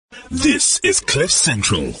This is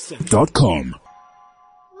CliffCentral.com.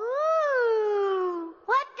 Ooh,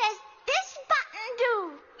 what does this button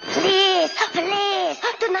do? Please,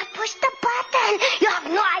 do not push the button. You have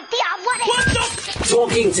no idea what it is.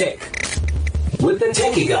 Talking Tech with the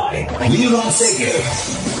techie guy, Leron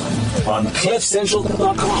Segev, on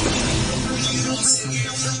CliffCentral.com.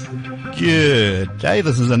 Good day.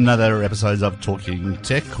 This is another episode of Talking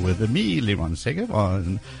Tech with me, Leron Segev,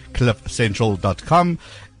 on CliffCentral.com.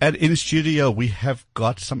 And in studio, we have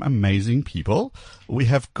got some amazing people. We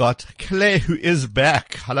have got Claire, who is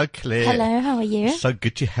back. Hello, Claire. Hello, how are you? So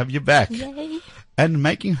good to have you back. Yay. And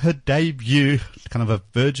making her debut, kind of a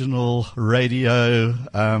virginal radio,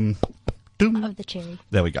 Of the cherry.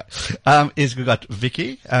 there we go. Is we got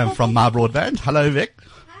Vicky, from My Broadband. Hello, Vic.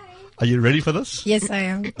 Hi. Are you ready for this? Yes, I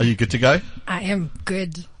am. Are you good to go? I am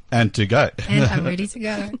good. And to go. And I'm ready to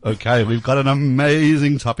go. Okay, we've got an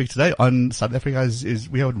amazing topic today. On South Africa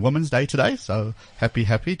we have Women's Day today, so happy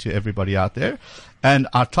to everybody out there. And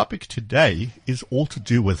our topic today is all to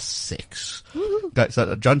do with sex. Okay,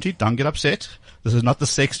 so Jonty, don't get upset. This is not the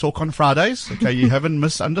sex talk on Fridays. Okay, you haven't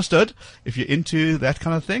misunderstood. If you're into that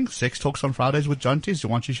kind of thing, sex talks on Fridays with Jonty is the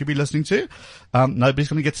one you should be listening to. Nobody's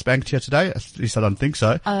going to get spanked here today. At least I don't think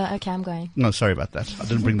so. Okay, I'm going. No, sorry about that. I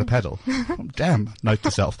didn't bring the paddle. Damn, note to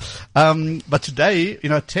self. But today,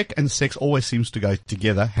 tech and sex always seems to go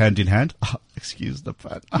together, hand in hand. Oh, excuse the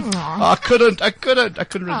pun. I couldn't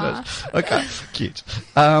resist. Okay, cute.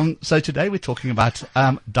 So today we're talking about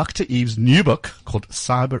Dr. Eve's new book called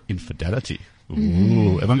Cyber Infidelity.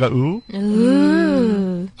 Ooh. Everyone go, ooh?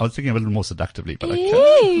 Ooh. I was thinking a little more seductively, but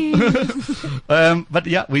okay. But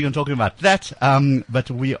yeah, we're going to talk about that. But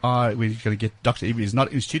we're going to get Dr. Eve is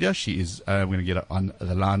not in studio. She is, we're going to get her on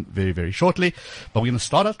the line very, very shortly. But we're going to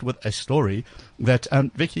start out with a story that,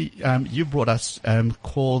 Vicky, you brought us,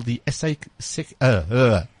 called the SA Kids Are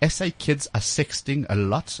Sexting a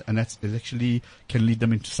Lot, and that's it actually can lead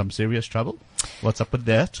them into some serious trouble. What's up with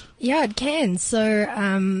that? Yeah, it can.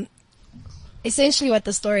 So, essentially what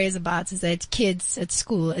the story is about is that kids at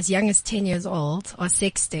school, as young as 10 years old, are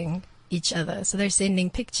sexting each other. So they're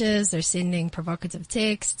sending pictures, they're sending provocative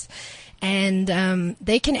texts, and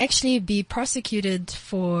they can actually be prosecuted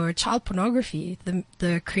for child pornography,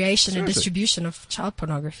 the creation and distribution of child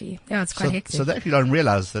pornography. Yeah, it's quite hectic. So they actually don't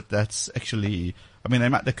realize that that's actually,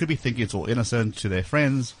 they could be thinking it's all innocent to their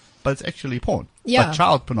friends, but it's actually porn. Yeah. But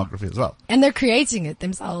child pornography as well. And they're creating it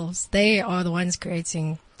themselves. They are the ones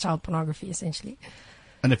creating child pornography, essentially.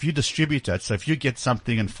 And if you distribute it, so if you get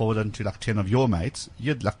something and forward it to like 10 of your mates,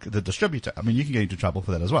 you're like the distributor. I mean, you can get into trouble for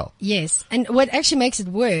that as well. Yes. And what actually makes it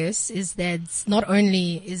worse is that not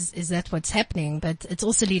only is that what's happening, but it's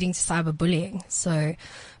also leading to cyberbullying. So,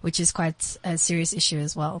 which is quite a serious issue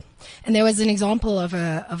as well. And there was an example of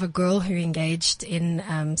a girl who engaged in,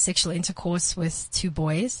 sexual intercourse with two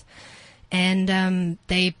boys. And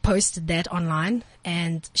they posted that online,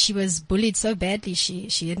 and she was bullied so badly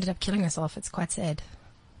she ended up killing herself. It's quite sad.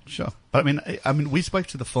 Sure. But I mean, we spoke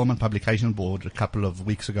to the Film and Publication Board a couple of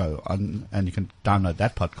weeks ago, and you can download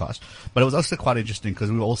that podcast. But it was also quite interesting because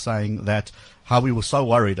we were all saying that how we were so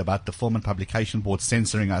worried about the Film and Publication Board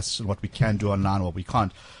censoring us, what we can do online, what we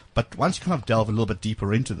can't. But once you kind of delve a little bit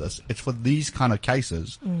deeper into this, it's for these kind of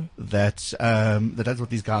cases that's what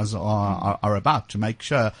these guys are about, to make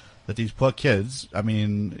sure that these poor kids, I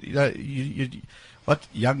mean, what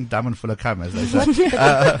young, dumb, and full of cum, as they say.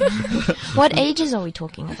 What ages are we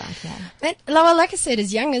talking about here? Well, like I said,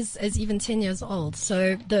 as young as even 10 years old.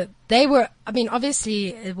 So they were,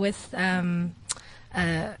 obviously with,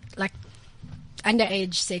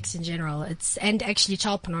 underage sex in general, and actually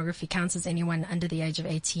child pornography counts as anyone under the age of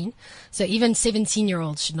 18. So even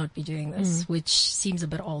 17-year-olds should not be doing this, which seems a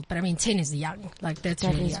bit old. But 10 is young. That's That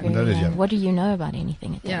really is young. very young. What do you know about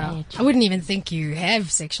anything at that Yeah. age? I wouldn't even think you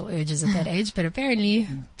have sexual urges at that age, but apparently.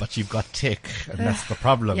 But you've got tech, and that's the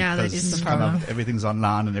problem. Yeah, that 'cause is the kind of problem. everything's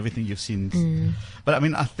online and everything you've seen. But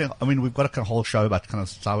we've got a whole show about kind of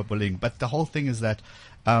cyberbullying. But the whole thing is that,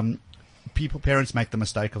 parents make the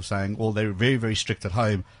mistake of saying, well, they're very, very strict at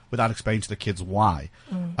home without explaining to the kids why.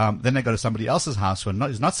 Then they go to somebody else's house who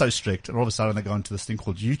is not so strict, and all of a sudden they go into this thing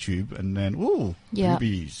called YouTube, and then,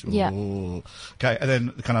 boobies. Yeah. Ooh. Okay, and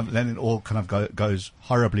then then it all kind of goes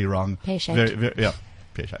horribly wrong. Pear-shaped.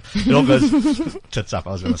 Pear-shaped. It all goes tits up,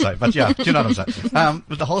 I was going to say. But yeah, do you know what I'm saying?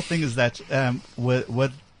 But the whole thing is that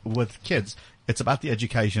with kids, it's about the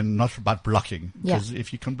education, not about blocking. Because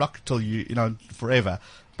if you can block till forever,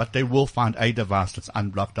 but they will find a device that's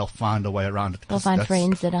unblocked. They'll find a way around it. They'll find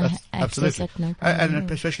friends that don't access it, no problem. And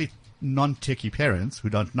especially non-techie parents who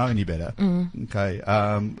don't know any better, okay,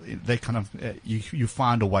 they kind of you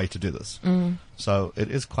find a way to do this. So it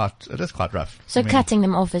is quite rough. So I mean, cutting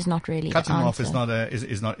them off is not really cutting the them off answer.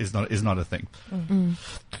 is not a thing.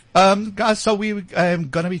 Guys, so we're going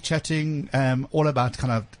to be chatting all about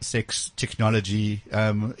kind of sex, technology,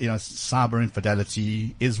 cyber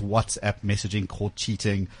infidelity. Is WhatsApp messaging called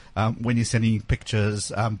cheating? When you're sending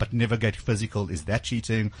pictures but never get physical, is that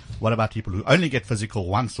cheating? What about people who only get physical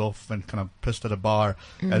once off and kind of pissed at a bar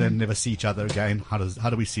and then never see each other again? How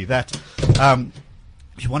do we see that?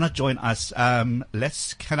 If you want to join us,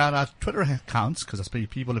 let's count out our Twitter accounts, because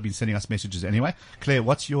people have been sending us messages anyway. Claire,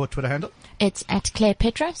 what's your Twitter handle? It's at Claire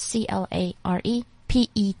Petra,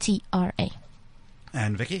 ClarePetra.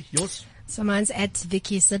 And Vicky, yours? So mine's at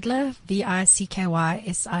Vicky Sidler,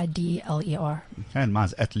 VICKYSIDLER. And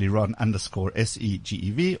mine's at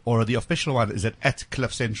Liron_SEGEV, or the official one is at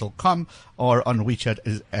CliffCentral.com, or on WeChat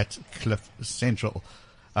is at CliffCentral.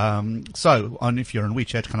 So if you're on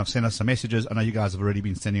WeChat, kind of send us some messages. I know you guys have already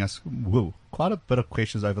been sending us quite a bit of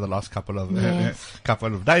questions over the last couple of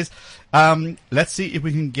days. Let's see if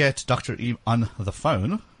we can get Dr. Eve on the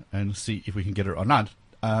phone and see if we can get her online.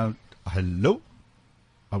 Hello?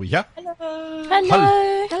 Are we here?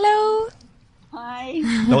 Hello. Hi.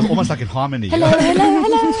 That was almost like in harmony. Hello.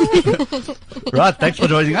 Right, thanks for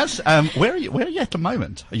joining us. Where are you at the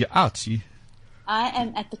moment? Are you out? I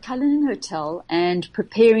am at the Cullinan Hotel and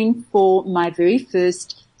preparing for my very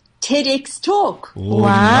first TEDx talk. Ooh,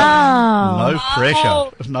 Wow. No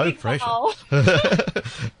pressure. No pressure. Wow.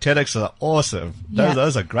 TEDx are awesome.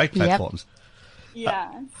 Those are great platforms.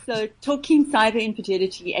 Yeah. So talking cyber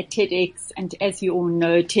infidelity at TEDx, and as you all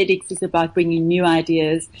know, TEDx is about bringing new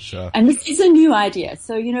ideas. Sure. And this is a new idea.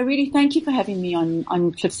 So, really thank you for having me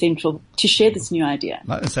on Cliff Central to share this new idea.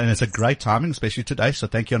 No, and it's a great timing, especially today. So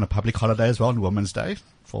thank you on a public holiday as well, on Women's Day,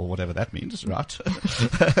 for whatever that means, right?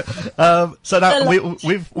 So now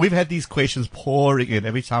we've had these questions pouring in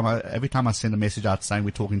every time I send a message out saying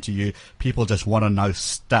we're talking to you. People just want to know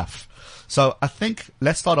stuff. So I think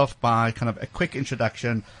let's start off by kind of a quick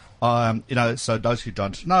introduction. So those who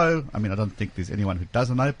don't know, I don't think there's anyone who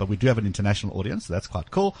doesn't know, but we do have an international audience, so that's quite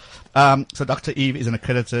cool. So Dr. Eve is an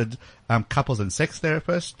accredited couples and sex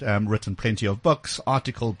therapist, written plenty of books,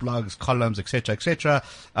 articles, blogs, columns, etc., etc.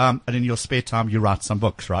 And in your spare time, you write some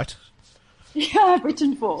books, right? Yeah, I've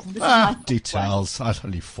written 4. This is my details.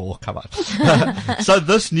 Only 4. Come on. So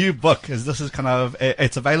this new book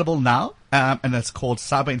it's available now, and it's called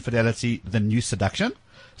Cyber Infidelity: The New Seduction.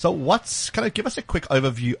 So give us a quick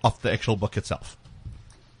overview of the actual book itself.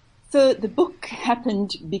 So the book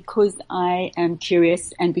happened because I am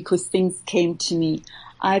curious and because things came to me.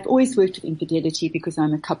 I've always worked with infidelity because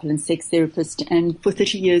I'm a couple and sex therapist, and for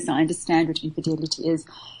 30 years I understand what infidelity is.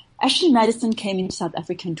 Ashley Madison came into South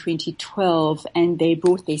Africa in 2012, and they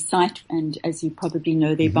brought their site, and as you probably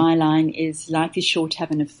know, their byline is "Life is short,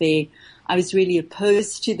 have an affair." I was really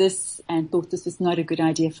opposed to this and thought this was not a good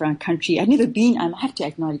idea for our country. I have to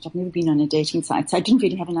acknowledge, I've never been on a dating site, so I didn't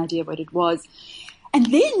really have an idea what it was. And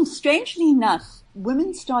then, strangely enough,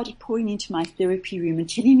 women started pouring into my therapy room and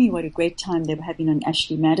telling me what a great time they were having on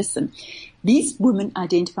Ashley Madison. These women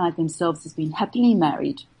identified themselves as being happily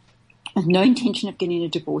married, with no intention of getting a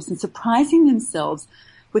divorce, and surprising themselves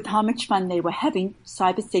with how much fun they were having,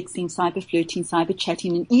 cyber sexing, cyber flirting, cyber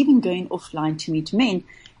chatting, and even going offline to meet men.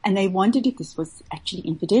 And they wondered if this was actually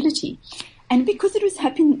infidelity. And because it was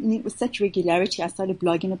happening with such regularity, I started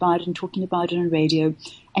blogging about it and talking about it on radio.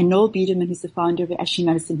 And Noel Biederman, who's the founder of Ashley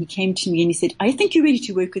Madison, he came to me and he said, "I think you're ready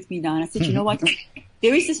to work with me now." And I said, "You know what?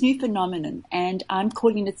 There is this new phenomenon, and I'm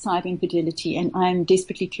calling it cyber infidelity, and I'm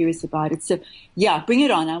desperately curious about it. So, yeah, bring it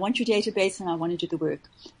on. I want your database, and I want to do the work."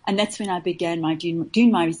 And that's when I began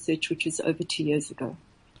doing my research, which was over 2 years ago.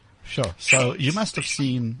 Sure. So you must have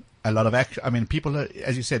seen a lot of action. People,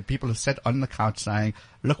 as you said, people have sat on the couch saying,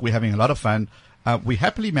 "Look, we're having a lot of fun. We're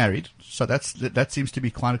happily married." So that seems to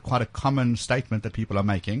be quite a common statement that people are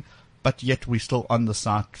making, but yet we're still on the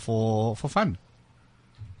site for fun.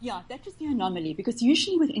 Yeah, that was the anomaly, because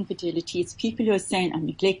usually with infidelity, it's people who are saying, "I'm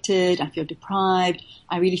neglected, I feel deprived,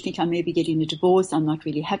 I really think I may be getting a divorce, I'm not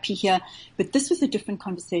really happy here." But this was a different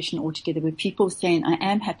conversation altogether, where people saying, "I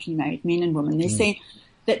am happily married," men and women. They're saying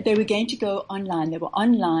that they were going to go online. They were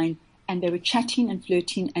online and they were chatting and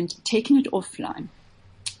flirting and taking it offline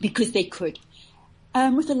because they could.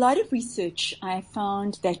 With a lot of research, I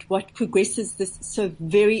found that what progresses this so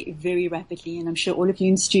very, very rapidly, and I'm sure all of you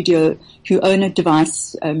in studio who own a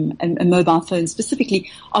device, a mobile phone specifically,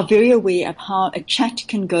 are very aware of how a chat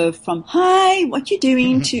can go from "Hi, what you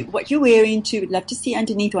doing?" to "What you're wearing?" to "I'd love to see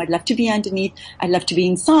underneath," or "I'd love to be underneath," "I'd love to be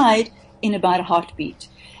inside," in about a heartbeat.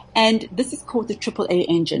 And this is called the AAA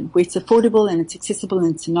engine, where it's affordable and it's accessible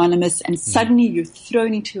and it's anonymous, and suddenly you're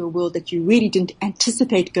thrown into a world that you really didn't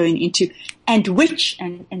anticipate going into, and which,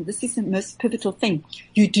 and this is the most pivotal thing,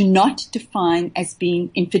 you do not define as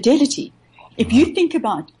being infidelity. If you think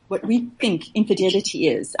about what we think infidelity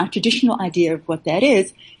is, our traditional idea of what that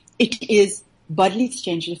is, it is bodily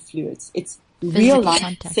exchange of fluids. It's real life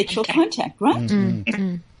contact. sexual contact,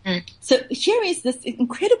 right? So here is this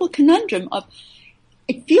incredible conundrum of,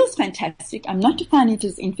 it feels fantastic. I'm not defining it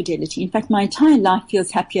as infidelity. In fact, my entire life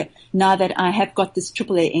feels happier now that I have got this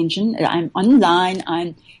AAA engine. I'm online.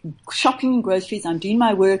 I'm shopping in groceries. I'm doing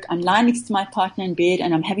my work. I'm lying next to my partner in bed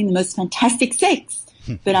and I'm having the most fantastic sex.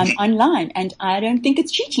 But I'm online and I don't think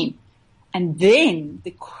it's cheating. And then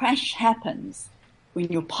the crash happens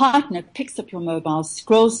when your partner picks up your mobile,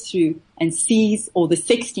 scrolls through and sees all the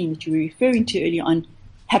sexting that you were referring to earlier on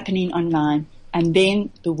happening online. And then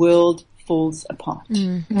the world falls apart.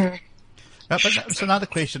 So now the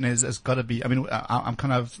question has got to be, I mean, I'm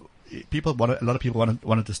kind of, a lot of people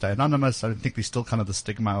wanted to stay anonymous. I think there's still kind of the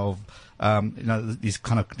stigma of, these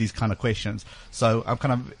kind of questions. So I'm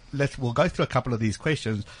kind of, we'll go through a couple of these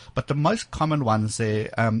questions, but the most common ones there,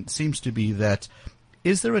 seems to be that,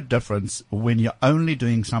 is there a difference when you're only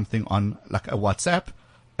doing something on like a WhatsApp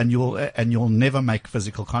and you'll never make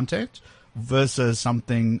physical contact, versus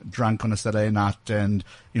something drunk on a Saturday night and,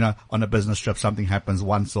 on a business trip, something happens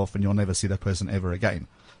once off and you'll never see that person ever again?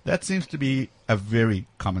 That seems to be a very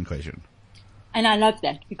common question. And I love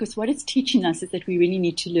that, because what it's teaching us is that we really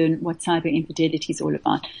need to learn what cyber infidelity is all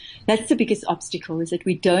about. That's the biggest obstacle, is that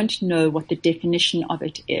we don't know what the definition of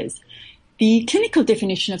it is. The clinical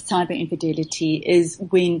definition of cyber infidelity is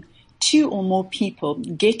when two or more people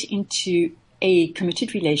get into a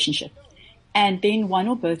committed relationship, and then one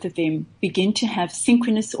or both of them begin to have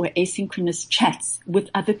synchronous or asynchronous chats with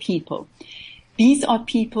other people. These are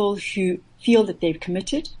people who feel that they've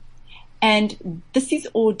committed, and this is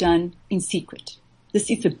all done in secret. This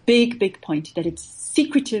is a big, big point, that it's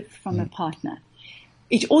secretive from a partner.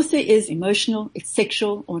 It also is emotional, it's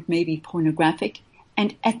sexual, or it may be pornographic.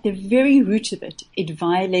 And at the very root of it, it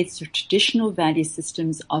violates the traditional value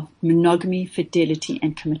systems of monogamy, fidelity,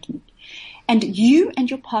 and commitment. And you and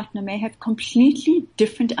your partner may have completely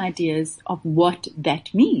different ideas of what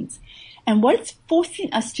that means. And what it's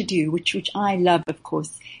forcing us to do, which I love, of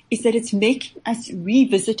course, is that it's making us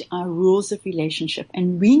revisit our rules of relationship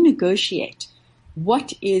and renegotiate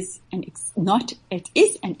what is and is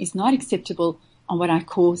not acceptable on what I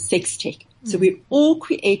call sex tech. So we're all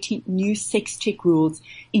creating new sex tech rules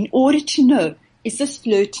in order to know, is this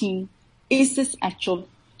flirting? Is this actual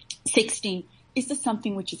sexting? Is this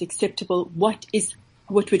something which is acceptable? What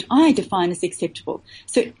would I define as acceptable?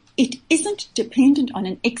 So it isn't dependent on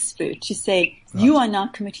an expert to say, you are now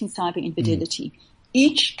committing cyber infidelity.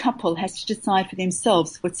 Each couple has to decide for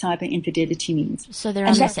themselves what cyber infidelity means. So they're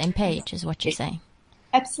on the same page, is what you're saying.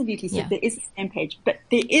 Absolutely. So Yeah. there is the same page, but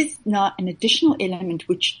there is now an additional element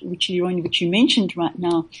which you mentioned right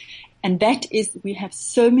now, and that is we have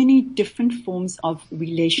so many different forms of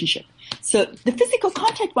relationship. So the physical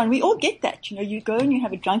contact one, we all get that. You go and you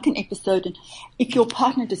have a drunken episode, and if your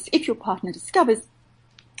partner discovers,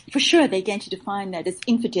 for sure they're going to define that as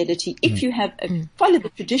infidelity. If you have follow the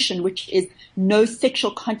tradition, which is no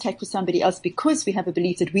sexual contact with somebody else, because we have a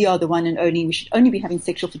belief that we are the one and only, we should only be having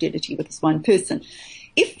sexual fidelity with this one person.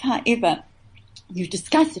 If, however, you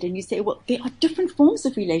discuss it and you say, well, there are different forms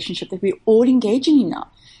of relationship that we're all engaging in now.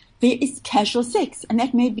 There is casual sex, and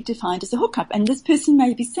that may be defined as a hookup. And this person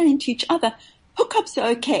may be saying to each other, hookups are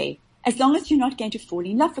okay, as long as you're not going to fall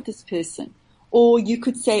in love with this person. Or you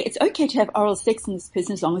could say it's okay to have oral sex with this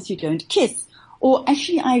person as long as you don't kiss. Or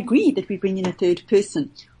actually, I agree that we bring in a third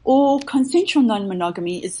person. Or consensual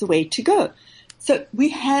non-monogamy is the way to go. So we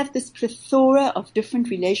have this plethora of different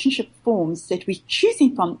relationship forms that we're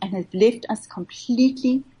choosing from, and have left us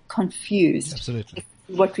completely confused. Absolutely.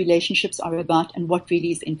 What relationships are about and what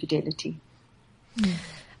really is infidelity.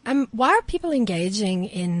 Why are people engaging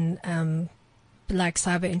in like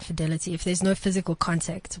cyber infidelity if there's no physical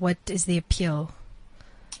contact? What is the appeal?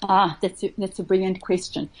 That's a brilliant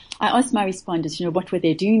question. I asked my respondents, what were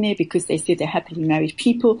they doing there, because they said they're happily married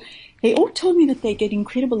people. They all told me that they get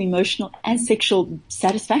incredible emotional and sexual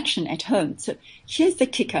satisfaction at home. So here's the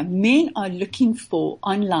kicker. Men are looking for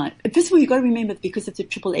online. First of all, you've got to remember, because it's a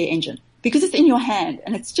AAA engine, because it's in your hand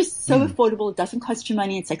and it's just so affordable. It doesn't cost you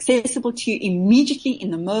money. It's accessible to you immediately in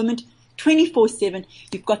the moment. 24/7,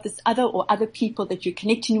 you've got this other people that you're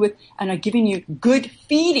connecting with and are giving you good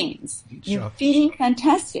feelings. You're feeling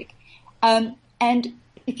fantastic. And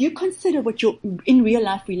if you consider what your in real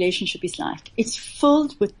life relationship is like, it's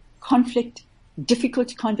filled with conflict,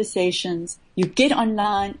 difficult conversations. You get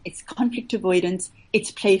online, it's conflict avoidance,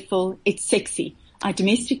 it's playful, it's sexy. Our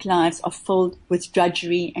domestic lives are filled with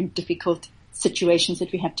drudgery and difficult situations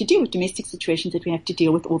that we have to deal with, domestic situations that we have to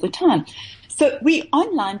deal with all the time. So we're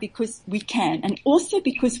online because we can, and also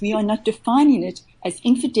because we are not defining it as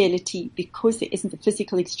infidelity because there isn't the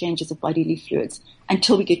physical exchanges of bodily fluids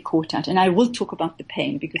until we get caught out. And I will talk about the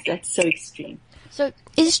pain because that's so extreme. So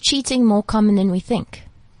is cheating more common than we think?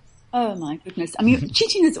 Oh my goodness. I mean,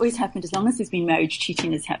 cheating has always happened. As long as there's been marriage,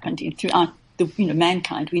 cheating has happened throughout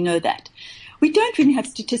mankind. We know that. We don't really have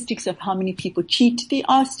statistics of how many people cheat. There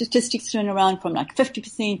are statistics thrown around from like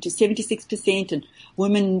 50% to 76% and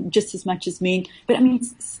women just as much as men. But I mean,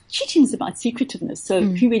 cheating is about secretiveness. So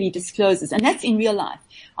who really discloses? And that's in real life.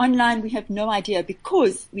 Online, we have no idea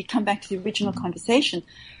because we come back to the original conversation.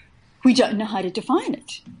 We don't know how to define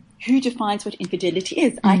it. Who defines what infidelity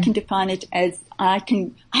is? I can define it as I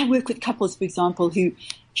work with couples, for example, who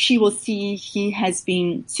she will see he has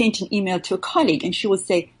been sent an email to a colleague and she will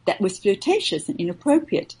say that was flirtatious and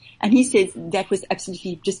inappropriate. And he says that was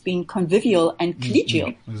absolutely just being convivial and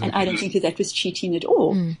collegial. Exactly. And I don't think that was cheating at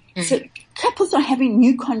all. So couples are having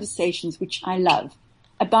new conversations, which I love,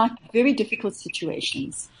 about very difficult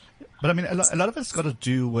situations. But I mean, a lot of it's got to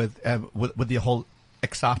do with the whole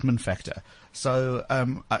excitement factor. So,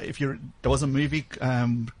 there was a movie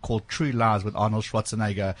called True Lies with Arnold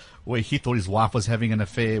Schwarzenegger, where he thought his wife was having an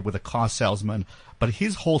affair with a car salesman, but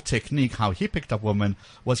his whole technique, how he picked up women,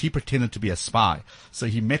 was he pretended to be a spy. So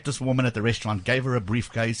he met this woman at the restaurant, gave her a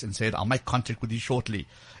briefcase, and said, "I'll make contact with you shortly."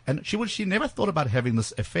 And she never thought about having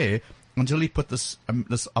this affair until he put this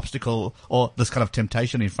obstacle or this kind of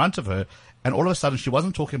temptation in front of her. And all of a sudden, she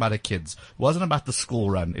wasn't talking about her kids. It wasn't about the school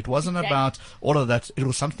run. It wasn't about all of that. It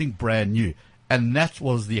was something brand new. And that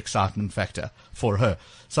was the excitement factor for her.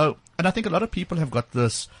 So, and I think a lot of people have got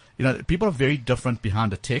this, people are very different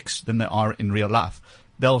behind a text than they are in real life.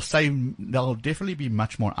 They'll definitely be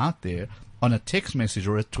much more out there on a text message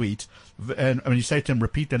or a tweet. And when you say to them,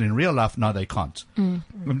 repeat that in real life, no, they can't.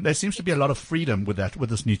 There seems to be a lot of freedom with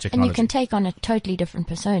this new technology. And you can take on a totally different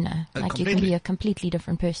persona. Like you can be a completely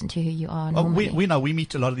different person to who you are normally. We know, we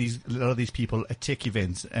meet a lot of these people at tech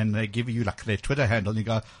events and they give you like their Twitter handle and you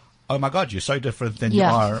go, oh my God, you're so different than you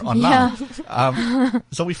are online.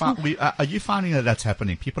 So are you finding that that's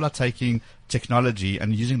happening? People are taking technology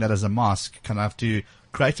and using that as a mask kind of to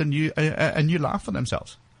create a new life for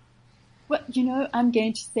themselves. Well, I'm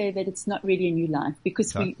going to say that it's not really a new life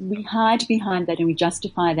because we hide behind that and we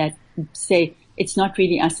justify that, say it's not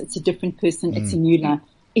really us, it's a different person, it's a new life.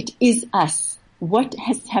 It is us. What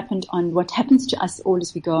happens to us all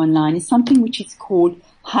as we go online is something which is called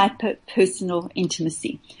hyper-personal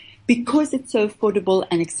intimacy. Because it's so affordable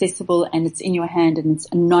and accessible and it's in your hand and it's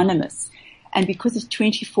anonymous, and because it's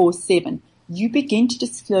 24/7, you begin to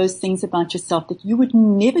disclose things about yourself that you would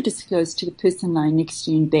never disclose to the person lying next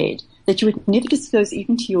to you in bed, that you would never disclose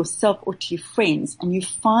even to yourself or to your friends, and you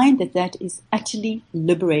find that is utterly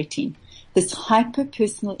liberating. This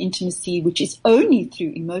hyper-personal intimacy, which is only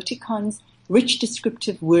through emoticons, rich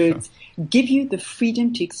descriptive words, give you the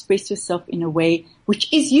freedom to express yourself in a way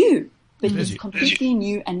which is you. But it's completely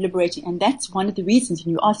new and liberating. And that's one of the reasons,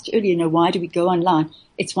 and you asked earlier, why do we go online?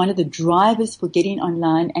 It's one of the drivers for getting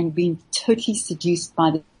online and being totally seduced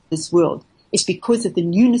by this world. It's because of the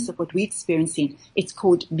newness of what we're experiencing. It's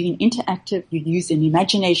called being interactive. You use an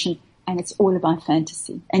imagination and it's all about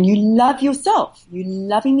fantasy. And you love yourself. You're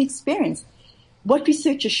loving the experience. What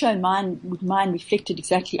research has shown, mine reflected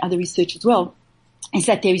exactly other research as well, is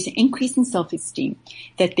that there is an increase in self-esteem,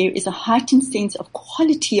 that there is a heightened sense of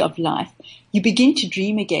quality of life. You begin to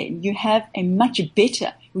dream again. You have a much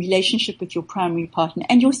better relationship with your primary partner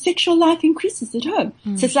and your sexual life increases at home.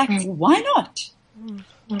 So it's like, why not?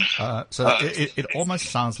 So it almost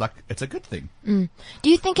sounds like it's a good thing. Do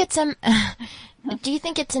you think it's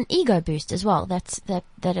an ego boost as well? That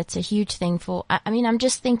it's a huge thing for. I mean, I'm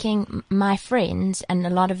just thinking my friends, and a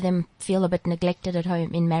lot of them feel a bit neglected at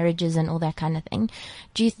home in marriages and all that kind of thing.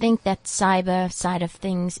 Do you think that cyber side of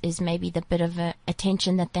things is maybe the bit of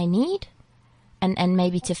attention that they need, and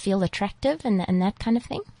maybe to feel attractive and that kind of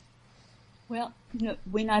thing? Well,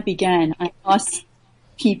 when I began, I asked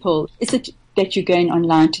people, is it that you're going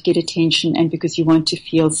online to get attention and because you want to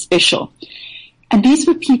feel special? And these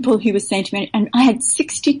were people who were saying to me, and I had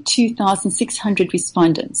 62,600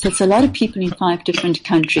 respondents. So it's a lot of people in 5 different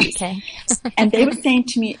countries. Okay. And they were saying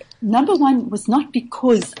to me, number one was not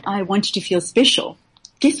because I wanted to feel special.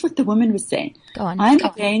 Guess what the woman was saying? Go on. I'm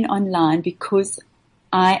going online because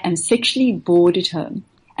I am sexually bored at home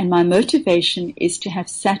and my motivation is to have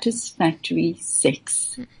satisfactory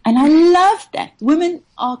sex. And I love that. Women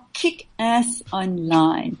are kick-ass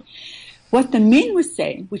online. What the men were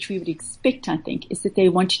saying, which we would expect, I think, is that they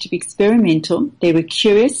wanted to be experimental, they were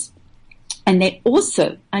curious, and they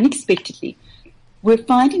also, unexpectedly, were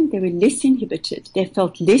finding they were less inhibited, they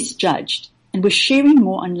felt less judged, and were sharing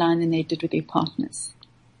more online than they did with their partners.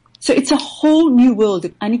 So it's a whole new world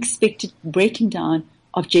of unexpected breaking down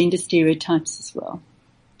of gender stereotypes as well.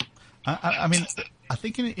 I mean, I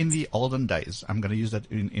think in the olden days, I'm going to use that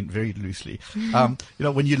in very loosely.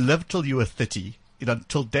 When you lived till you were 30,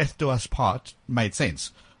 till death do us part made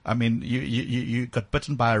sense. I mean, you got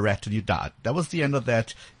bitten by a rat and you died. That was the end of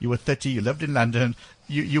that. You were 30, you lived in London,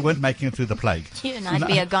 you weren't making it through the plague. You and I'd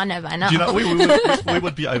be a goner by now. We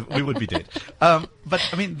would be dead. But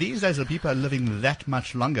I mean, these days the people are living that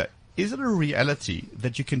much longer. Is it a reality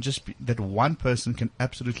that you can that one person can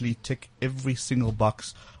absolutely tick every single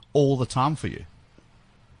box all the time for you?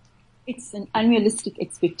 It's an unrealistic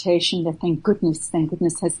expectation that thank goodness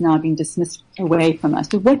has now been dismissed away from us.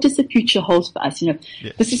 But what does the future hold for us?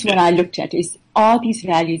 This is what I looked at are these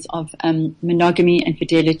values of monogamy and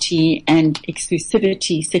fidelity and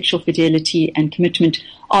exclusivity, sexual fidelity and commitment,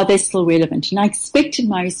 are they still relevant? And I expected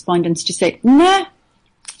my respondents to say, no,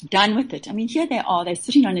 done with it. I mean, here they are, they're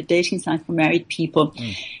sitting on a dating site for married people.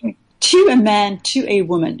 To a man, to a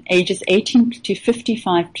woman, ages 18 to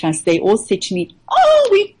 55 plus, they all said to me,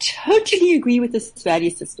 we totally agree with this value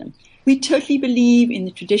system. We totally believe in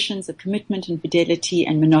the traditions of commitment and fidelity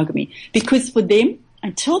and monogamy. Because for them,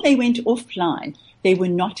 until they went offline, they were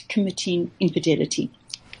not committing infidelity.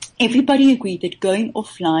 Everybody agreed that going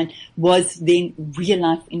offline was then real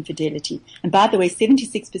life infidelity. And by the way,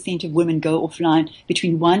 76% of women go offline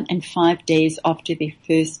between 1 and 5 days after their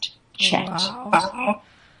first chat. Wow.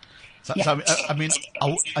 So, I mean,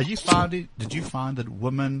 did you find that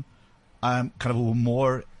women kind of were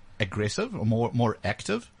more aggressive or more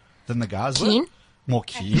active than the guys Keen? were? More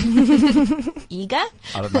keen? Eager?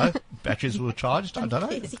 I don't know. Batteries were charged? I don't know.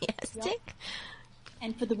 Enthusiastic?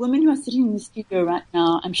 And for the women who are sitting in the studio right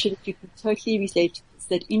now, I'm sure that you can totally relate to this,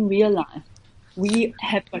 that in real life, we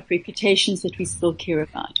have got reputations that we still care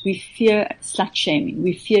about. We fear slut shaming.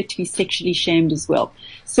 We fear to be sexually shamed as well.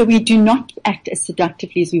 So we do not act as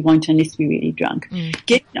seductively as we want unless we're really drunk.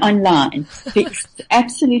 Get online. There's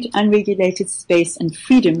absolute unregulated space and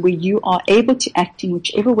freedom where you are able to act in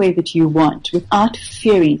whichever way that you want without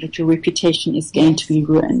fearing that your reputation is going to be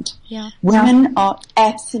ruined. Yeah. Women are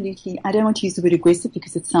absolutely, I don't want to use the word aggressive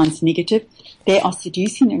because it sounds negative. They are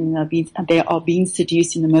seducing and they are being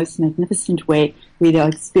seduced in the most magnificent way where they are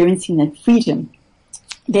experiencing that freedom.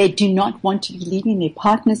 They do not want to be leaving their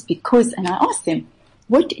partners because, and I ask them,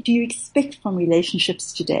 what do you expect from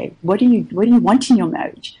relationships today? What do you want in your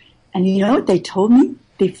marriage? And you know what they told me?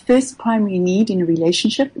 Their first primary need in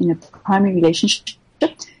a primary relationship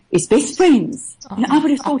is best friends. I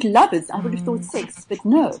would have thought lovers, I would have thought sex, but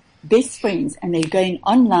no, best friends. And they're going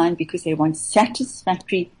online because they want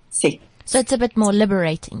satisfactory sex. So it's a bit more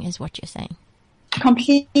liberating is what you're saying.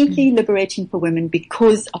 Completely liberating for women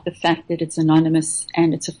because of the fact that it's anonymous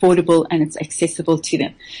and it's affordable and it's accessible to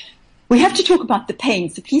them. We have to talk about the pain,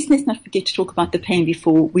 so please let's not forget to talk about the pain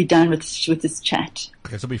before we're done with this chat.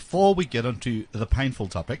 Okay, so before we get onto the painful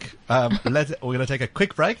topic, we're going to take a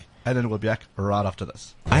quick break and then we'll be back right after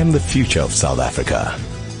this. I am the future of South Africa.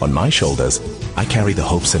 On my shoulders, I carry the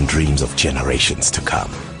hopes and dreams of generations to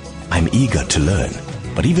come. I'm eager to learn,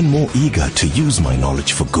 but even more eager to use my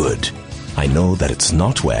knowledge for good. I know that it's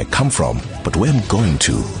not where I come from, but where I'm going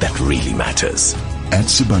to that really matters. At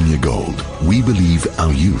Sibanye Gold, we believe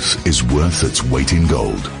our youth is worth its weight in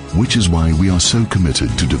gold, which is why we are so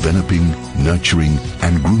committed to developing, nurturing,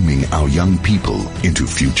 and grooming our young people into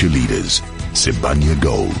future leaders. Sibanye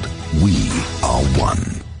Gold, we are one.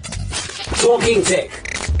 Talking Tech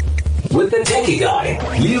with the techie guy,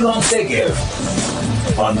 Leron Segev,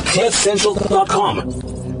 on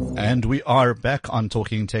CliffCentral.com. And we are back on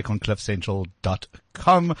Talking Tech on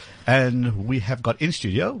CliffCentral.com, and we have got in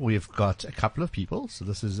studio, we've got a couple of people, so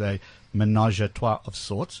this is a menage a trois of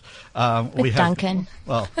sorts. We have Duncan.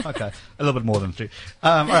 Well, okay, a little bit more than three.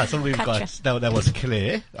 All right, so we've got, that was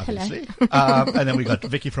Claire, obviously. And then we got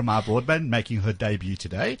Vicky from our board band making her debut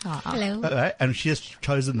today. Hello. And she has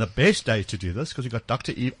chosen the best day to do this because we've got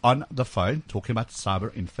Dr. Eve on the phone talking about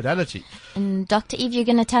cyber infidelity. And Dr. Eve, you're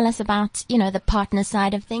going to tell us about, the partner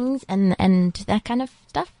side of things and that kind of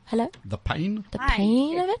stuff. Hello? The pain. The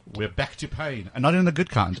pain of it? We're back to pain, and not in the good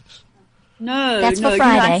kind. No, That's for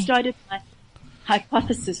Friday. I started my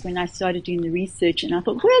hypothesis when I started doing the research, and I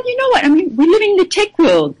thought, well, you know what? I mean, we live in the tech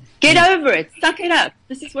world. Get over it. Suck it up.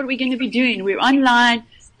 This is what we're going to be doing. We're online.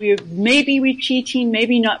 maybe we're cheating,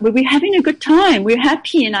 maybe not, but we're having a good time. We're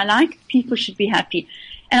happy, and I like people should be happy.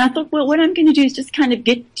 And I thought, well, what I'm going to do is just kind of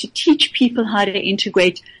get to teach people how to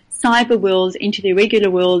integrate cyber worlds into their regular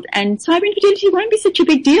world, and cyber infidelity won't be such a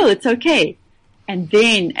big deal. It's okay. And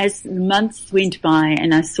then as months went by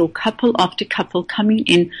and I saw couple after couple coming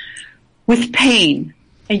in with pain,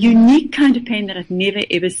 a unique kind of pain that I've never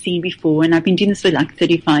ever seen before, and I've been doing this for like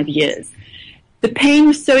 35 years. The pain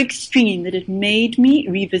was so extreme that it made me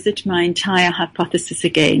revisit my entire hypothesis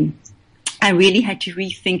again. I really had to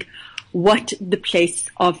rethink what the place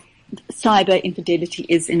of cyber infidelity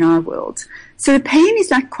is in our world. So the pain is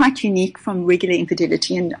like quite unique from regular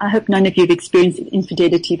infidelity, and I hope none of you have experienced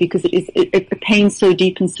infidelity, because it is a pain so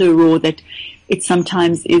deep and so raw that it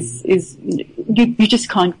sometimes is you just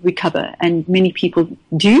can't recover, and many people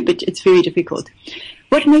do, but it's very difficult.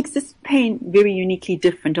 What makes this pain very uniquely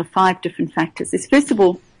different are 5 different factors. Is first of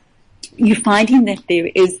all, you're finding that there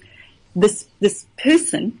is this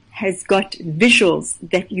person has got visuals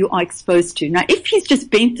that you are exposed to. Now, if he's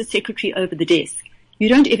just bent the secretary over the desk, you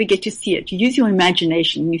don't ever get to see it. You use your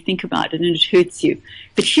imagination and you think about it, and it hurts you.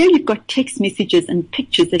 But here you've got text messages and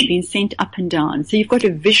pictures that have been sent up and down. So you've got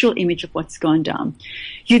a visual image of what's gone down.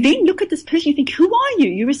 You then look at this person, you think, who are you?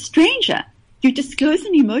 You're a stranger. You disclose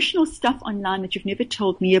an emotional stuff online that you've never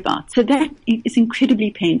told me about. So that is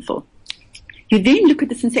incredibly painful. You then look at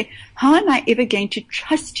this and say, how am I ever going to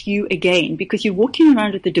trust you again? Because you're walking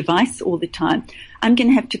around with the device all the time. I'm going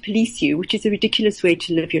to have to police you, which is a ridiculous way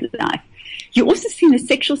to live your life. You also see the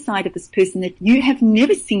sexual side of this person that you have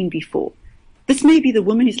never seen before. This may be the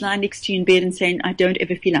woman who's lying next to you in bed and saying, I don't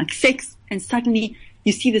ever feel like sex. And suddenly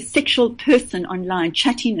you see the sexual person online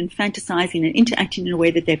chatting and fantasizing and interacting in a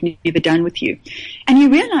way that they've never done with you. And you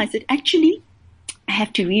realize that actually I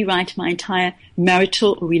have to rewrite my entire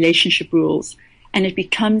marital or relationship rules. And it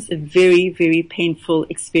becomes a very, very painful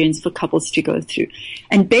experience for couples to go through.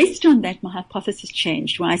 And based on that, my hypothesis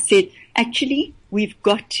changed, where I said, actually, we've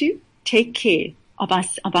got to take care of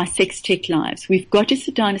our sex tech lives. We've got to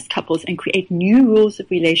sit down as couples and create new rules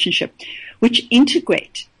of relationship, which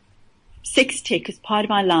integrate sex tech as part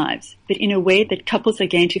of our lives, but in a way that couples are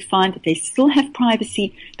going to find that they still have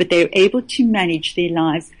privacy, but they're able to manage their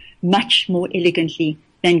lives much more elegantly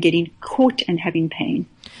than getting caught and having pain.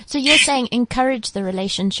 So you're saying encourage the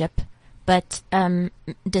relationship, but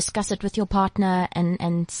discuss it with your partner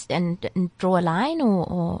and draw a line,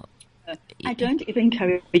 or I don't ever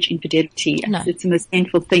encourage infidelity. No. It's the most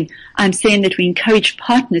painful thing. I'm saying that we encourage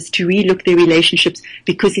partners to relook their relationships,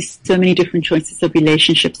 because there's so many different choices of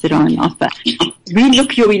relationships that are on offer.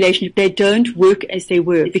 Relook your relationship. They don't work as they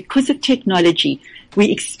were. Because of technology,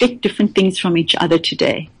 we expect different things from each other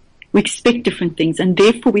today. We expect different things, and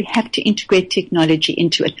therefore we have to integrate technology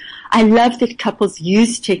into it. I love that couples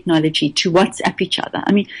use technology to WhatsApp each other.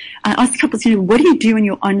 I mean, I ask couples, what do you do in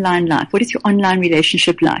your online life? What is your online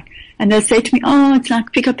relationship like? And they'll say to me, it's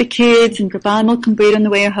like pick up the kids and buy milk and bread on the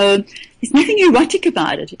way home. There's nothing erotic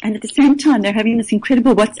about it. And at the same time, they're having this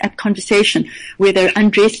incredible WhatsApp conversation where they're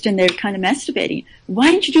undressed and they're kind of masturbating. Why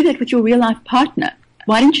don't you do that with your real life partner?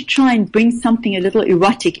 Why don't you try and bring something a little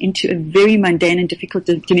erotic into a very mundane and difficult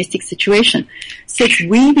domestic situation? So it's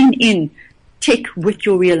weaving in tech with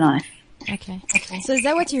your real life. Okay. So is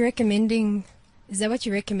that what you're recommending? Is that what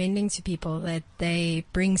you're recommending to people, that they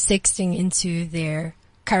bring sexting into their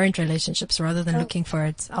current relationships rather than looking for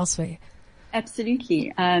it elsewhere?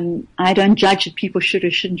 Absolutely. I don't judge that people should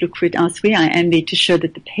or shouldn't look for it elsewhere. I am there to show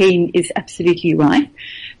that the pain is absolutely right.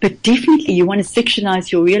 But definitely you want to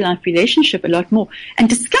sexualize your real life relationship a lot more and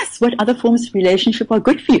discuss what other forms of relationship are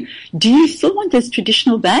good for you. Do you still want those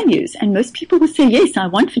traditional values? And most people will say, yes, I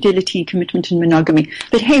want fidelity and commitment and monogamy.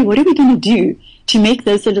 But hey, what are we going to do to make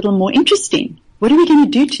those a little more interesting? What are we going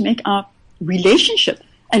to do to make our relationship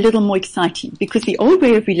a little more exciting? Because the old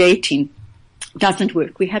way of relating doesn't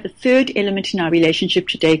work. We have a third element in our relationship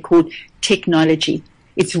today called technology.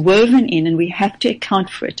 It's woven in and we have to account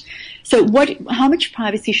for it. So how much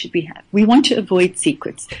privacy should we have? We want to avoid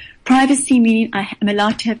secrets. Privacy meaning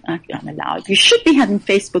you should be having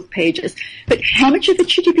Facebook pages, but how much of it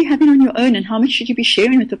should you be having on your own and how much should you be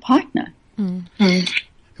sharing with a partner? Mm.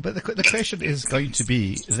 But the question is going to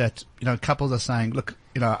be that, couples are saying, look,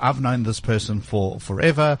 I've known this person for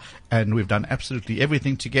forever and we've done absolutely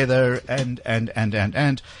everything together and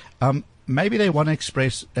maybe they want to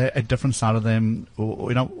express a different side of them,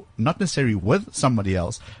 or, not necessarily with somebody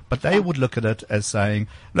else, but they would look at it as saying,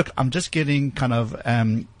 look, I'm just getting kind of,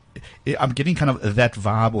 I'm getting kind of that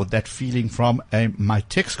vibe or that feeling from my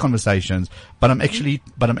text conversations, but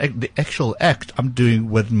the actual act I'm doing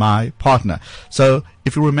with my partner. So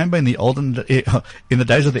if you remember in the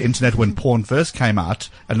days of the internet when porn first came out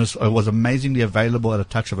and it was amazingly available at a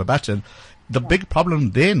touch of a button, the big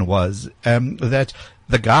problem then was that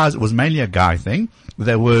the guys, it was mainly a guy thing.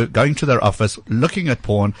 They were going to their office, looking at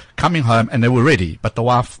porn, coming home, and they were ready. But the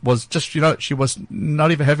wife was just, she was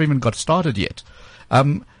haven't even got started yet.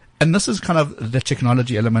 And this is kind of the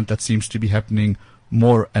technology element that seems to be happening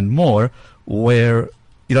more and more, where,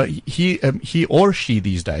 he or she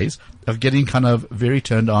these days are getting kind of very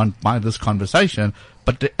turned on by this conversation,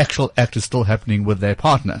 but the actual act is still happening with their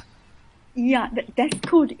partner. Yeah, that's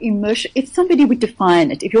called immersion. If somebody would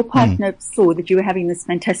define it, if your partner saw that you were having this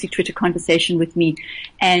fantastic Twitter conversation with me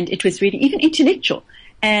and it was really even intellectual,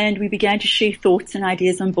 and we began to share thoughts and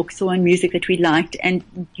ideas on books or on music that we liked, and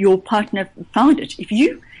your partner found it. If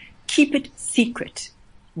you keep it secret,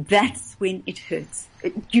 that's when it hurts.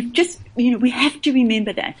 We have to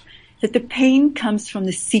remember that the pain comes from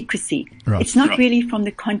the secrecy. Right. It's not really from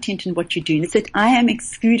the content and what you're doing. It's that I am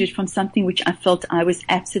excluded from something which I felt I was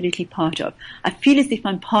absolutely part of. I feel as if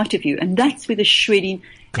I'm part of you, and that's where the shredding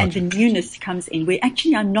and the newness comes in, where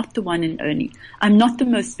actually I'm not the one and only. I'm not the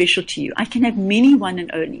most special to you. I can have many one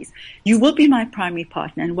and onlys. You will be my primary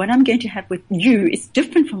partner, and what I'm going to have with you is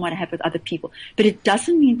different from what I have with other people. But it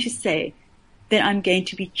doesn't mean to say that I'm going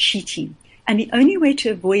to be cheating. And the only way to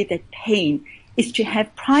avoid that pain is to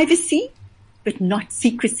have privacy, but not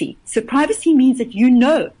secrecy. So privacy means that you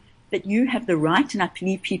know that you have the right, and I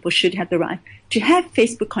believe people should have the right, to have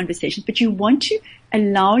Facebook conversations, but you want to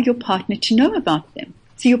allow your partner to know about them.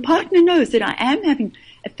 So your partner knows that I am having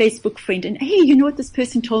a Facebook friend, and hey, you know what this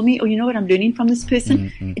person told me, or you know what I'm learning from this person?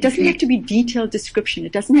 Mm-hmm. It doesn't have to be detailed description.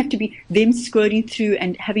 It doesn't have to be them scrolling through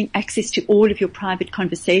and having access to all of your private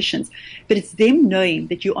conversations, but it's them knowing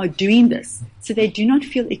that you are doing this, so they do not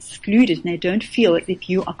feel excluded and they don't feel as if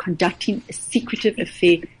you are conducting a secretive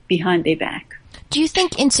affair behind their back. Do you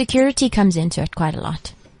think insecurity comes into it quite a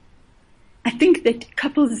lot? I think that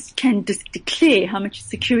couples can declare how much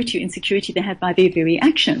security or insecurity they have by their very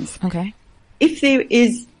actions. Okay. If there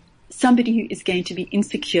is somebody who is going to be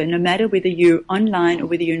insecure, no matter whether you're online or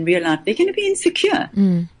whether you're in real life, they're going to be insecure.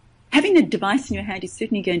 Having a device in your hand is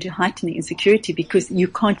certainly going to heighten the insecurity because you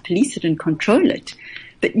can't police it and control it.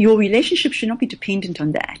 But your relationship should not be dependent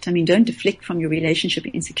on that. I mean, don't deflect from your relationship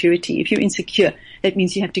insecurity. If you're insecure, that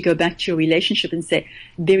means you have to go back to your relationship and say,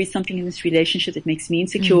 there is something in this relationship that makes me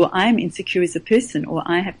insecure, or I am insecure as a person, or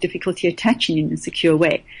I have difficulty attaching in an insecure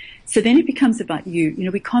way. So then it becomes about you.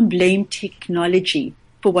 We can't blame technology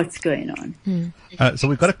for what's going on. So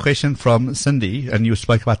we've got a question from Cindy, and you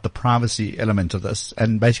spoke about the privacy element of this,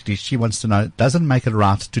 and basically she wants to know, does it make it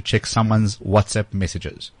right to check someone's WhatsApp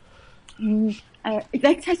messages?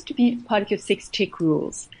 That has to be part of your sex tech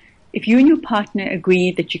rules. If you and your partner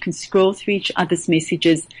agree that you can scroll through each other's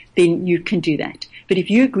messages, then you can do that. But if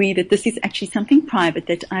you agree that this is actually something private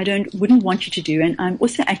that I wouldn't want you to do, and I'm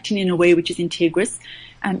also acting in a way which is integrous,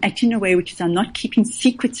 I'm acting in a way which is I'm not keeping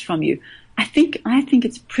secrets from you, I think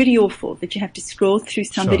it's pretty awful that you have to scroll through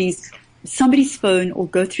somebody's phone or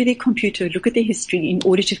go through their computer, look at their history in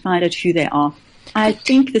order to find out who they are. I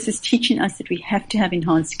think this is teaching us that we have to have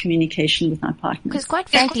enhanced communication with our partners. Because quite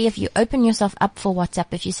frankly, if you open yourself up for WhatsApp,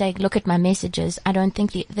 if you say, look at my messages, I don't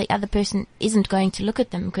think the other person isn't going to look at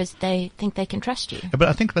them because they think they can trust you. Yeah, but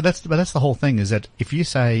I think, that's the whole thing, is that if you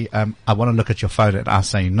say, I want to look at your phone, and I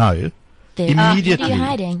say no, immediately, what are you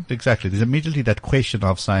hiding? Exactly. There's immediately that question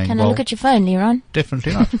of saying, can I look at your phone, Leron?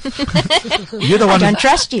 Definitely not. You're the one. I don't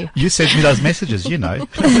trust you. You sent me those messages,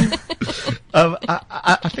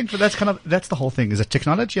 I think that's the whole thing, is that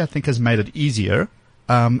technology, I think, has made it easier.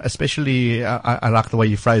 Especially, I like the way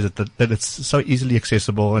you phrase it, that it's so easily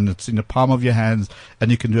accessible and it's in the palm of your hands and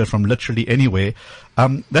you can do it from literally anywhere.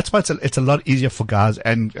 That's why it's a lot easier for guys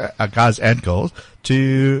and girls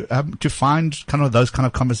to find kind of those kind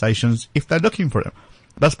of conversations if they're looking for them.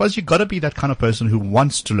 But I suppose you've got to be that kind of person who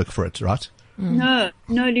wants to look for it, right? No,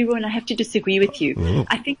 Leroy, I have to disagree with you. Ooh.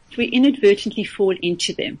 I think we inadvertently fall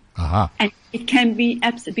into them. And it can be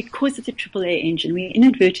because it's a AAA engine, we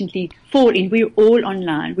inadvertently fall in. We're all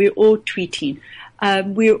online. We're all tweeting.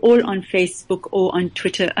 We're all on Facebook or on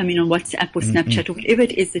Twitter, on WhatsApp or Snapchat or whatever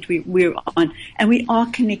it is that we're on. And we are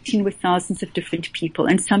connecting with thousands of different people.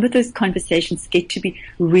 And some of those conversations get to be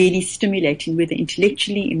really stimulating, whether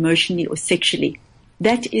intellectually, emotionally, or sexually.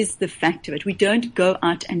 That is the fact of it. We don't go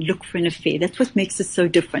out and look for an affair. That's what makes us so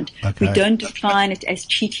different. Okay. We don't define it as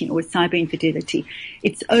cheating or cyber infidelity.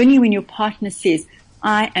 It's only when your partner says,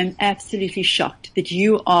 I am absolutely shocked that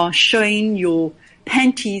you are showing your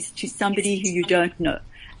panties to somebody who you don't know.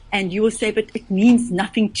 And you will say, but it means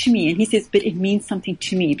nothing to me. And he says, but it means something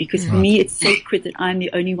to me because for me it's sacred that I'm the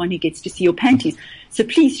only one who gets to see your panties. So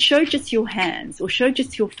please show just your hands or show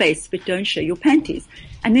just your face, but don't show your panties.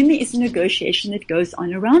 And then there is a negotiation that goes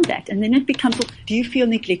on around that. And then it becomes, well, do you feel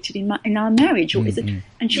neglected in our marriage? Or is it,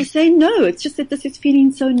 and she'll say, no, it's just that this is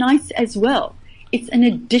feeling so nice as well. It's an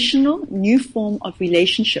additional new form of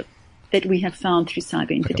relationship that we have found through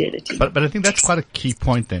cyber infidelity. But I think that's quite a key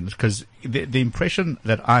point then, because the impression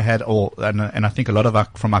that I had, and I think a lot of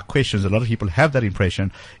from our questions, a lot of people have that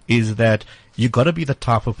impression, is that you got to be the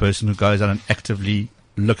type of person who goes out and actively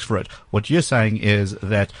looks for it. What you're saying is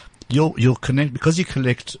that you'll connect, because you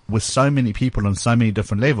collect with so many people on so many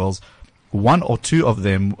different levels, one or two of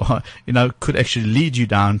them, could actually lead you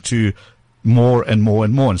down to more and more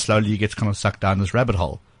and more, and slowly you get kind of sucked down this rabbit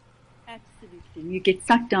hole. You get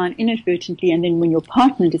sucked down inadvertently, and then when your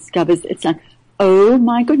partner discovers, it's like, oh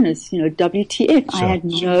my goodness, WTF. Sure. I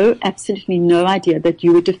had absolutely no idea that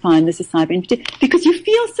you would define this as cyber infidelity, because you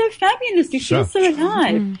feel so fabulous, you feel so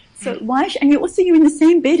alive. So why, and you're in the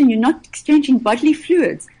same bed and you're not exchanging bodily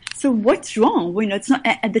fluids. So what's wrong? It's not,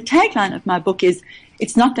 the tagline of my book is,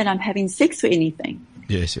 it's not that I'm having sex or anything.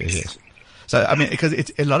 Yes. So, I mean, because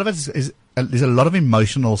a lot of it is there's a lot of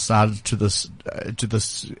emotional side to this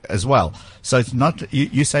as well. So it's not,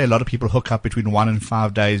 you say a lot of people hook up between 1 and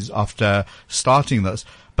 5 days after starting this,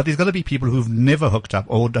 but there's got to be people who've never hooked up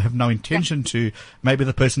or have no intention to. Maybe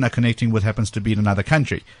the person they're connecting with happens to be in another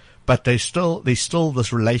country, but there's still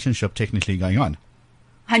this relationship technically going on.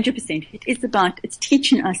 100%. It's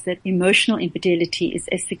teaching us that emotional infidelity is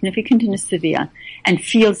as significant and as severe and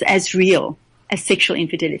feels as real as sexual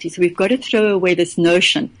infidelity. So we've got to throw away this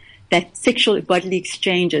notion that sexual bodily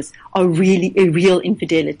exchanges are really a real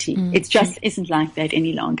infidelity. It just isn't like that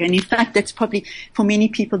any longer. And in fact, that's probably for many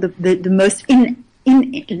people the most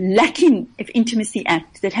lacking of intimacy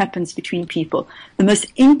act that happens between people. The most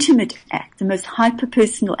intimate act, the most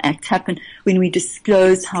hyper-personal acts happen when we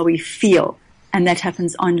disclose how we feel. And that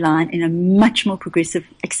happens online in a much more progressive,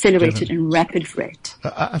 accelerated and rapid rate.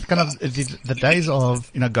 I've kind of, the days of,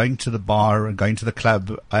 going to the bar and going to the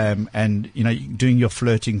club, and, doing your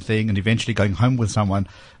flirting thing and eventually going home with someone,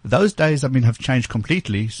 those days, have changed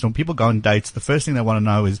completely. So when people go on dates, the first thing they want to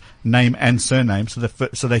know is name and surname so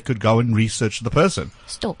they could go and research the person.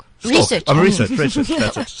 Stalk. Research. Research.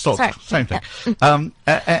 That's it. Stalk. Sorry. Same thing.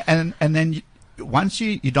 And then once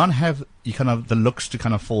you don't have kind of the looks to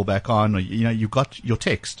kind of fall back on, or you've got your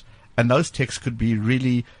text, and those texts could be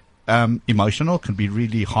really emotional, can be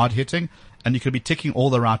really hard hitting, and you could be ticking all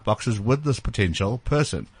the right boxes with this potential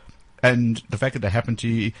person. And the fact that they happen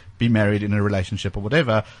to be married in a relationship or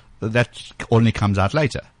whatever, that only comes out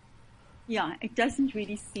later. Yeah, it doesn't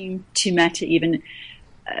really seem to matter even.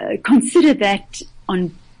 Consider that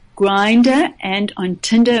on Grindr and on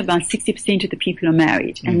Tinder, about 60% of the people are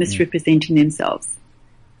married and misrepresenting themselves.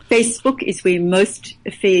 Facebook is where most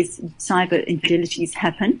affairs, cyber infidelities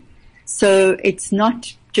happen. So it's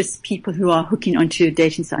not just people who are hooking onto a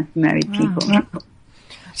dating site for married people.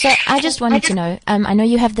 So I just wanted to know, I know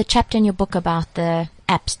you have the chapter in your book about the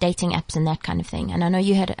apps, dating apps and that kind of thing. And I know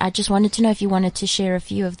I just wanted to know if you wanted to share a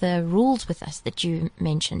few of the rules with us that you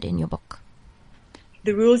mentioned in your book.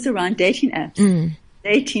 The rules around dating apps.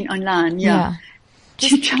 Dating online,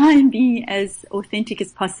 to try and be as authentic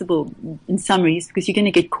as possible in summaries, because you're going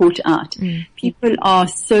to get caught out. People are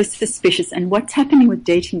so suspicious, and what's happening with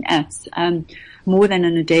dating apps, more than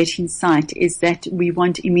on a dating site, is that we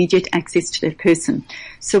want immediate access to that person.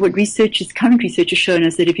 So what current research has shown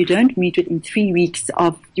us that if you don't meet within 3 weeks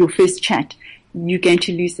of your first chat, you're going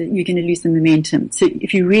to lose the momentum. So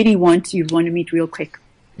if you really want to meet real quick.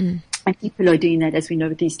 And people are doing that, as we know,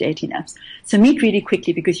 with these dating apps. So meet really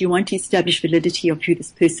quickly, because you want to establish validity of who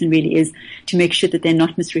this person really is, to make sure that they're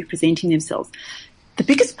not misrepresenting themselves. The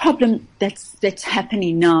biggest problem that's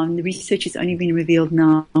happening now, and the research is only being revealed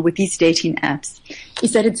now with these dating apps,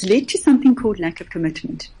 is that it's led to something called lack of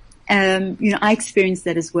commitment. I experienced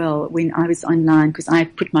that as well when I was online, because I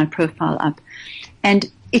put my profile up.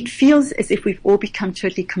 And it feels as if we've all become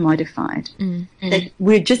totally commodified. That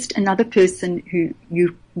we're just another person who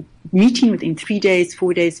you're meeting within 3 days,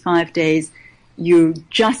 4 days, 5 days. You're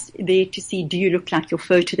just there to see, do you look like your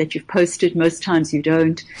photo that you've posted? Most times you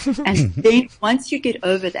don't. And then once you get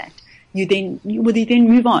over that, you then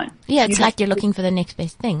move on. Yeah, it's like you're looking for the next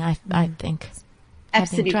best thing, I think.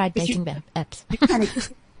 Absolutely. Having tried dating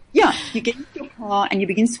apps. You get into your car and you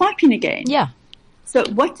begin swiping again. Yeah. So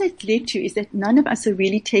what that's led to is that none of us are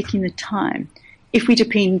really taking the time, if we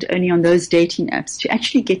depend only on those dating apps, to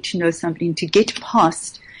actually get to know somebody and to get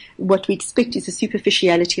past what we expect is the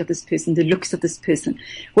superficiality of this person, the looks of this person.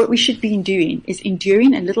 What we should be doing is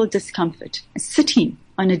enduring a little discomfort, sitting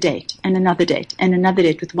on a date and another date and another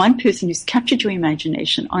date with one person who's captured your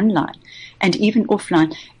imagination online and even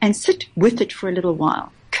offline, and sit with it for a little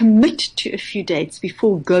while. Commit to a few dates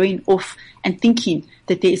before going off and thinking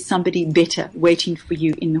that there is somebody better waiting for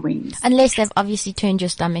you in the wings. Unless they've obviously turned your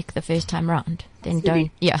stomach the first time round, then don't.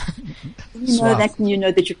 Yeah. You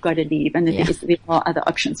know that you've got to leave, and that there are other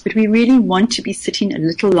options. But we really want to be sitting a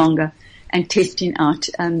little longer and testing out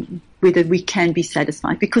whether we can be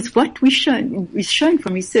satisfied. Because what is shown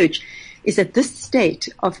from research is that this state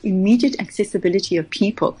of immediate accessibility of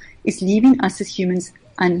people is leaving us as humans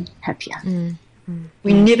unhappier.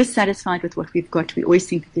 We're never satisfied with what we've got. We always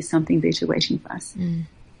think that there's something better waiting for us.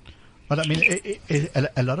 But I mean,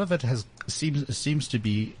 a lot of it seems to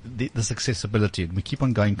be this accessibility, and we keep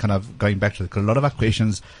on going back to it, because a lot of our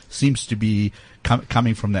questions seems to be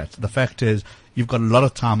coming from that. The fact is, you've got a lot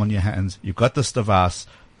of time on your hands, you've got this device,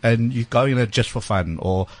 and you're going in it just for fun.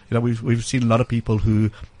 Or, we've seen a lot of people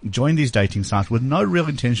who join these dating sites with no real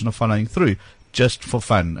intention of following through, just for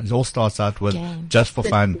fun. It all starts out with just for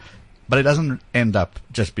fun, but it doesn't end up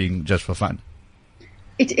just being just for fun.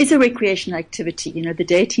 It is a recreational activity. The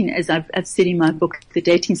dating, as I've said in my book, the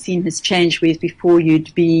dating scene has changed, whereas before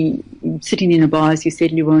you'd be sitting in a bar, as you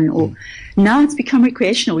said, Liron, or now it's become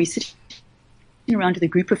recreational. You're sitting around with a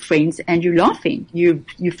group of friends and you're laughing.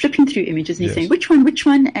 You're flipping through images and you're saying, which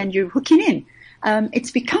one, and you're hooking in.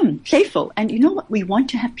 It's become playful. And you know what? We want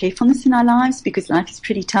to have playfulness in our lives because life is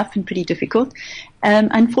pretty tough and pretty difficult.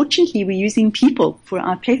 Unfortunately, we're using people for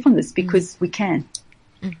our playfulness because we can.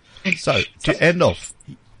 So, to end off,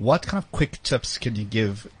 what kind of quick tips can you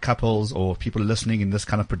give couples or people listening in this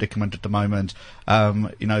kind of predicament at the moment?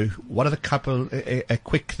 What are the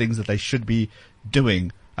quick things that they should be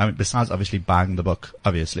doing? I mean, besides obviously buying the book,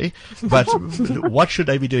 obviously, but what should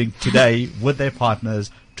they be doing today with their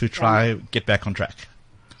partners to try get back on track?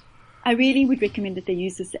 I really would recommend that they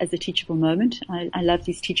use this as a teachable moment. I love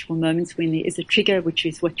these teachable moments when there is a trigger, which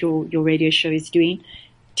is what your radio show is doing,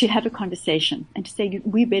 to have a conversation and to say,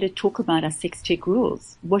 we better talk about our sex tech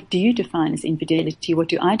rules. What do you define as infidelity? What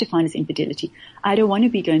do I define as infidelity? I don't want to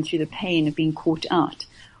be going through the pain of being caught out.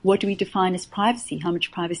 What do we define as privacy? How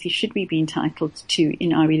much privacy should we be entitled to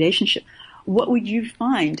in our relationship? What would you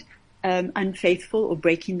find unfaithful or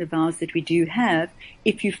breaking the vows that we do have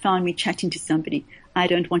if you found me chatting to somebody? I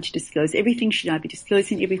don't want to disclose everything. Should I be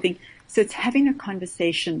disclosing everything? So it's having a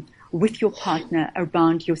conversation with your partner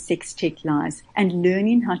around your sex tech lives and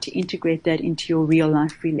learning how to integrate that into your real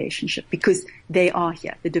life relationship, because they are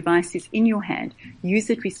here. The device is in your hand. Use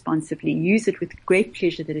it responsibly. Use it with great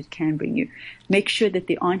pleasure that it can bring you. Make sure that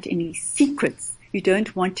there aren't any secrets. You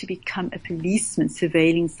don't want to become a policeman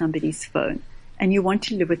surveilling somebody's phone, and you want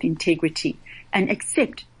to live with integrity and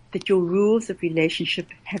accept that your rules of relationship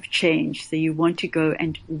have changed. So you want to go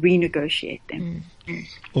and renegotiate them.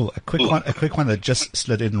 Oh, a quick one that just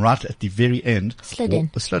slid in right at the very end. Slid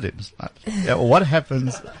in. Yeah, what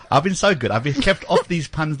happens? I've been so good. I've been kept off these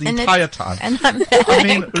puns the entire time. I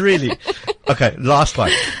mean, really. Okay, last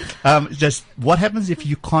one. Just what happens if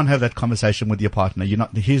you can't have that conversation with your partner?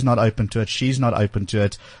 He's not open to it. She's not open to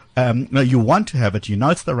it. No, you want to have it. You know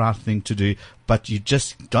it's the right thing to do, but you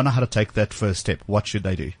just don't know how to take that first step. What should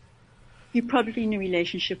they do? You're probably in a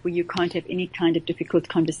relationship where you can't have any kind of difficult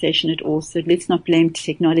conversation at all. So let's not blame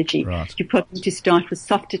technology. Right. You probably need to start with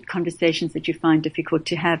softer conversations that you find difficult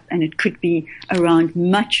to have. And it could be around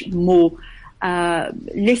much more,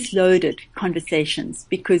 less loaded conversations,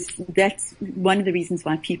 because that's one of the reasons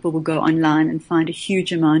why people will go online and find a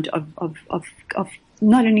huge amount of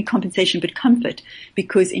not only compensation but comfort,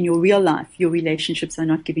 because in your real life, your relationships are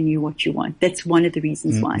not giving you what you want. That's one of the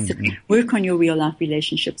reasons why. So work on your real life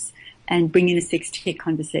relationships and bring in a sex tech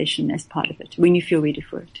conversation as part of it when you feel ready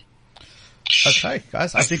for it. Okay,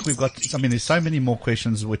 guys, I think there's so many more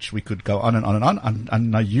questions which we could go on and on and on. And I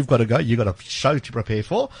know you've got to go. You've got a show to prepare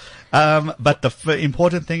for. But the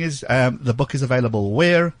important thing is, the book is available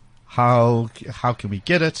where? How can we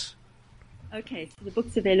get it? Okay, so the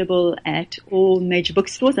book's available at all major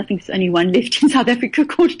bookstores. I think there's only one left in South Africa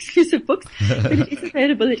called Exclusive Books. But it is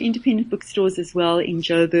available at independent bookstores as well in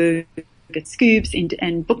Joburg, at Scoobs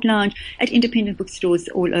and Book Lounge, at independent bookstores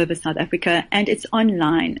all over South Africa. And it's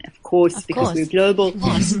online, of course, because we're global.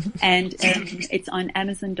 And it's on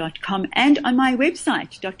Amazon.com and on my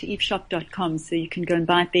website, dreveshop.com. So you can go and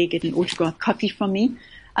buy it there, get an autographed copy from me.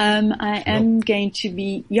 I'm going to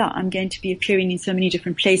be appearing in so many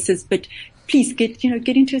different places, but please get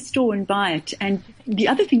into a store and buy it. And the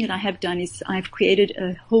other thing that I have done is I've created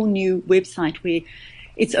a whole new website where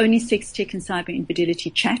It's only sex, tech, and cyber infidelity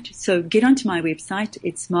chat. So get onto my website.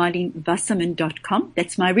 It's marlenewasserman.com.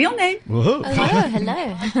 That's my real name. Woohoo.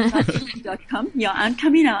 Hello. .com. Yeah, I'm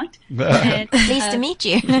coming out. And, Pleased to meet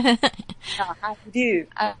you. yeah, I do.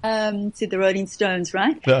 To the Rolling Stones,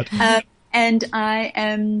 right? Right.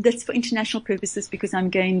 And that's for international purposes because I'm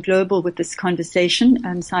going global with this conversation.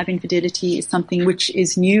 Cyber infidelity is something which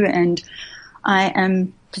is new, and I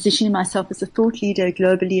am positioning myself as a thought leader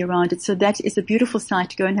globally around it. So that is a beautiful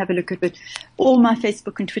site to go and have a look at it. All my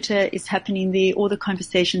Facebook and Twitter is happening there. All the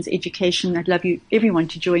conversations, education. I'd love everyone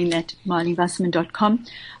to join that, marlenewasserman.com.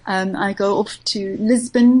 I go off to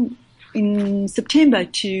Lisbon in September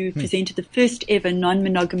to present at the first ever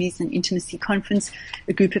Non-Monogamies and Intimacy Conference.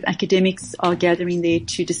 A group of academics are gathering there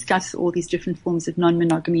to discuss all these different forms of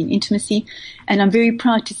non-monogamy and intimacy. And I'm very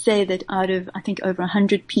proud to say that out of, I think, over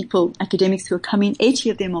 100 people, academics who are coming, 80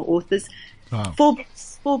 of them are authors. Wow.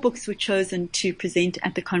 Four books were chosen to present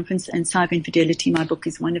at the conference, and Cyber Infidelity, my book,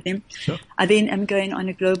 is one of them. Sure. I then am going on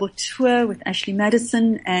a global tour with Ashley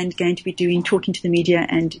Madison and going to be talking to the media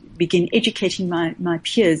and begin educating my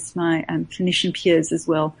peers, my clinician peers as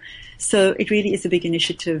well. So it really is a big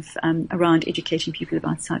initiative around educating people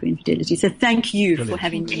about cyber infidelity. So thank you for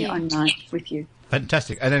having me online with you.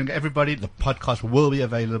 Fantastic. And then everybody, the podcast will be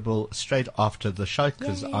available straight after the show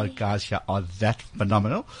because our guys here are that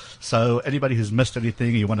phenomenal. So anybody who's missed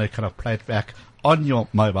anything, you want to kind of play it back on your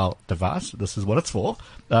mobile device, this is what it's for.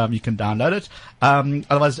 You can download it.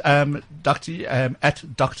 Otherwise, at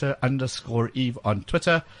Dr_Eve on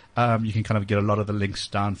Twitter. You can kind of get a lot of the links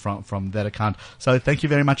down from that account. So thank you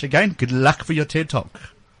very much again. Good luck for your TED Talk.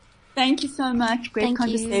 Thank you so much. Great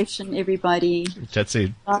conversation, everybody. Chat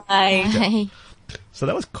soon. Bye. Bye. So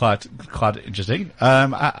that was quite interesting.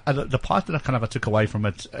 The part that I took away from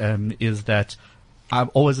it is that I've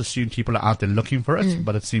always assumed people are out there looking for it,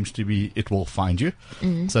 but it seems to be it will find you.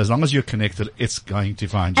 So as long as you're connected, it's going to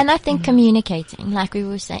find you. And I think communicating, like we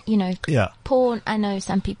were saying, Yeah. porn, I know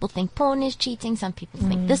some people think porn is cheating, some people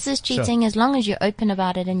think this is cheating. Sure. As long as you're open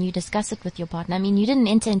about it and you discuss it with your partner. I mean, you didn't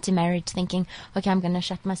enter into marriage thinking, okay, I'm going to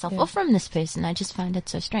shut myself off from this person. I just find it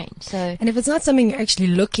so strange. So, And if it's not something you're actually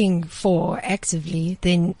looking for actively,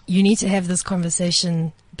 then you need to have this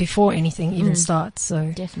conversation before anything even starts.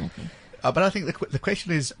 So definitely. But I think the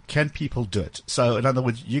question is, can people do it? So, in other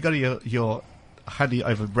words, you go to your honey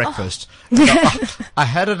over breakfast. I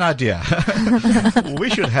had an idea.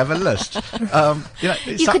 We should have a list.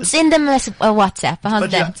 You could send them a WhatsApp.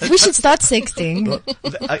 How's that? we should start sexting.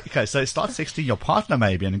 Okay, so start sexting your partner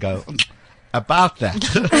maybe and go about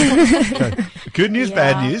that. Good news,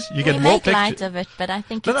 bad news. You get we more make pictures. light of it, but I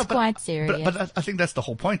think it's quite serious. But I think that's the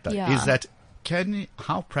whole point, though, Yeah. is that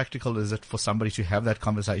how practical is it for somebody to have that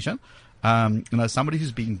conversation? Somebody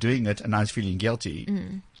who's been doing it and now is feeling guilty.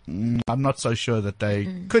 I'm not so sure that they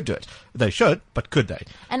could do it. They should, but could they?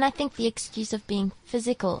 And I think the excuse of being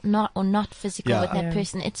physical, not physical with that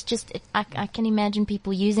person, it's just, I can imagine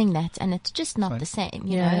people using that, and it's just not the same,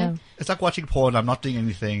 you know? It's like watching porn. I'm not doing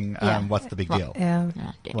anything. What's the big deal? Yeah.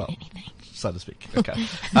 Not doing anything. So to speak. Okay.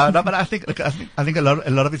 No, but I think a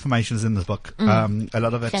lot of information is in this book. A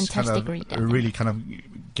lot of it Fantastic read, I think. really kind of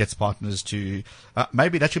gets partners to,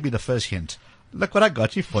 maybe that should be the first hint. Look what I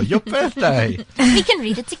got you for your birthday. We can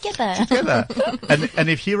read it together. And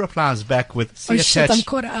if he replies back with see Oh attached, shit, I'm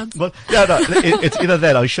caught out. well, it's either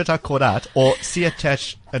that or shit, I caught out, or see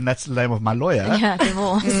attached, and that's the name of my lawyer. Yeah,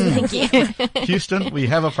 divorce. Thank you. Houston, we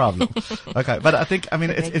have a problem. Okay, but I think,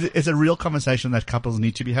 it's a real conversation that couples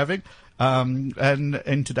need to be having. And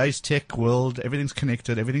in today's tech world, everything's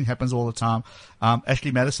connected, everything happens all the time.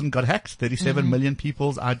 Ashley Madison got hacked. 37 million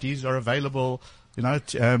people's IDs are available.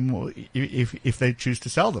 If they choose to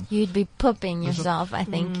sell them. You'd be pooping yourself, I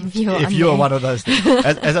think, if you were If you are one of those.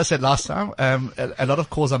 As I said last time, a lot of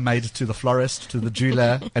calls are made to the florist, to the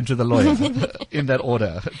jeweler, and to the lawyer in that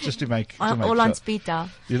order, just to make all sure. on speed dial.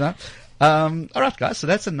 All right, guys. So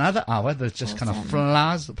that's another hour that just kind of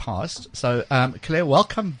flies past. So, Claire,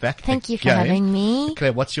 welcome back. Thank you for having me.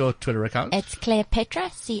 Claire, what's your Twitter account? It's Claire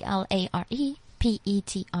Petra,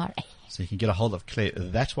 ClarePetra. So you can get a hold of Claire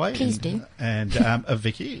that way. Please do. And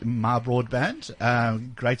Vicky, My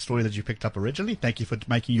Broadband, great story that you picked up originally. Thank you for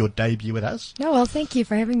making your debut with us. No, well, thank you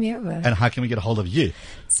for having me over. And how can we get a hold of you?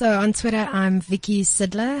 So on Twitter, I'm Vicky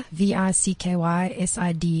Sidler,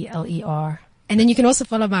 VICKYSIDLER. And then you can also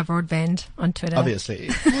follow My Broadband on Twitter. Obviously.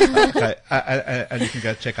 Okay. And you can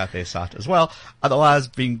go check out their site as well. Otherwise,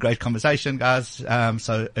 been great conversation, guys.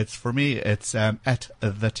 So it's for me, it's at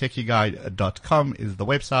thetechieguy.com is the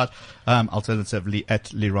website. Alternatively at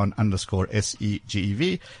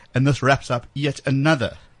Liron_SEGEV. And this wraps up yet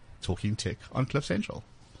another Talking Tech on Cliff Central.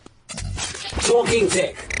 Talking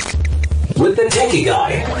Tech with the techie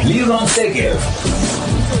guy, Liron Segev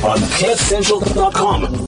on CliffCentral.com.